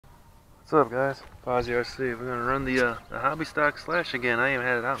What's up, guys? Fozzie RC. We're gonna run the hobby stock slash again. I haven't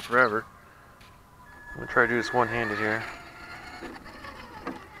had it out in forever. I'm gonna try to do this one-handed here.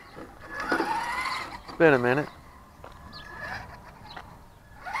 It's been a minute.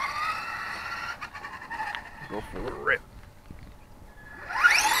 Go for a rip.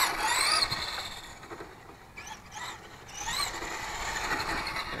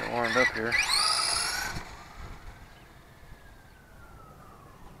 Get warmed up here.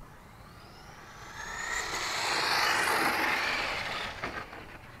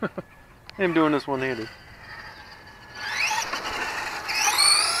 I'm doing this one-handed.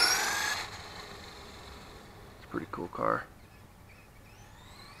 It's a pretty cool car.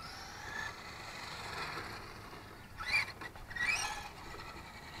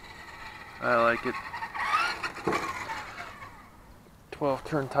 I like it. 12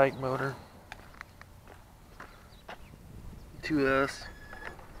 turn Tyke motor. 2S.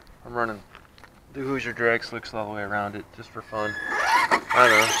 I'm running the Hoosier drag slicks all the way around it just for fun. I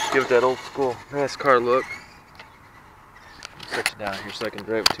don't know, give it that old school NASCAR look. Set you down here so I can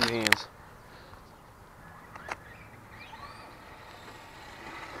drive with 2 hands.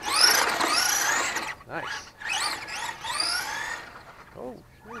 Nice. Oh,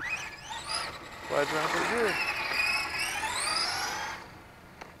 shoot. Slides around pretty good.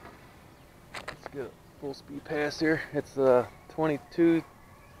 Let's get a full speed pass here. It's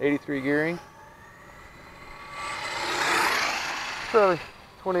 2283 gearing. Probably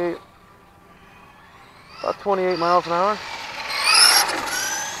 28, about 28 miles an hour.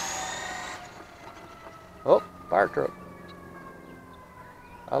 Oh, fire truck.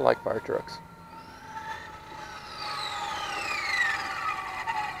 I like fire trucks.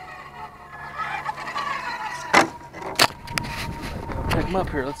 Pick them up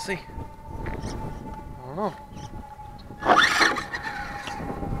here, let's see. I don't know.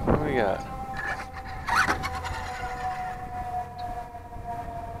 What do we got?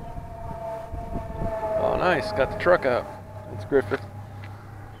 Nice, got the truck out. That's Griffith.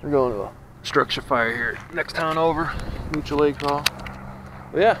 We're going to a structure fire here next town over, Mutual Aid Call.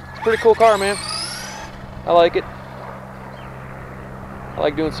 But yeah, it's a pretty cool car, man. I like it. I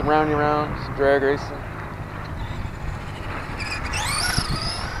like doing some roundy round, some drag racing.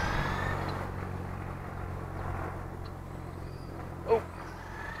 Oh,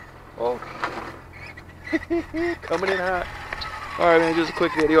 oh, coming in hot. All right, man, just a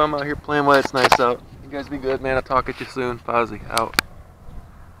quick video. I'm out here playing while it's nice out. You guys be good, man. I'll talk at you soon. Fozzie out.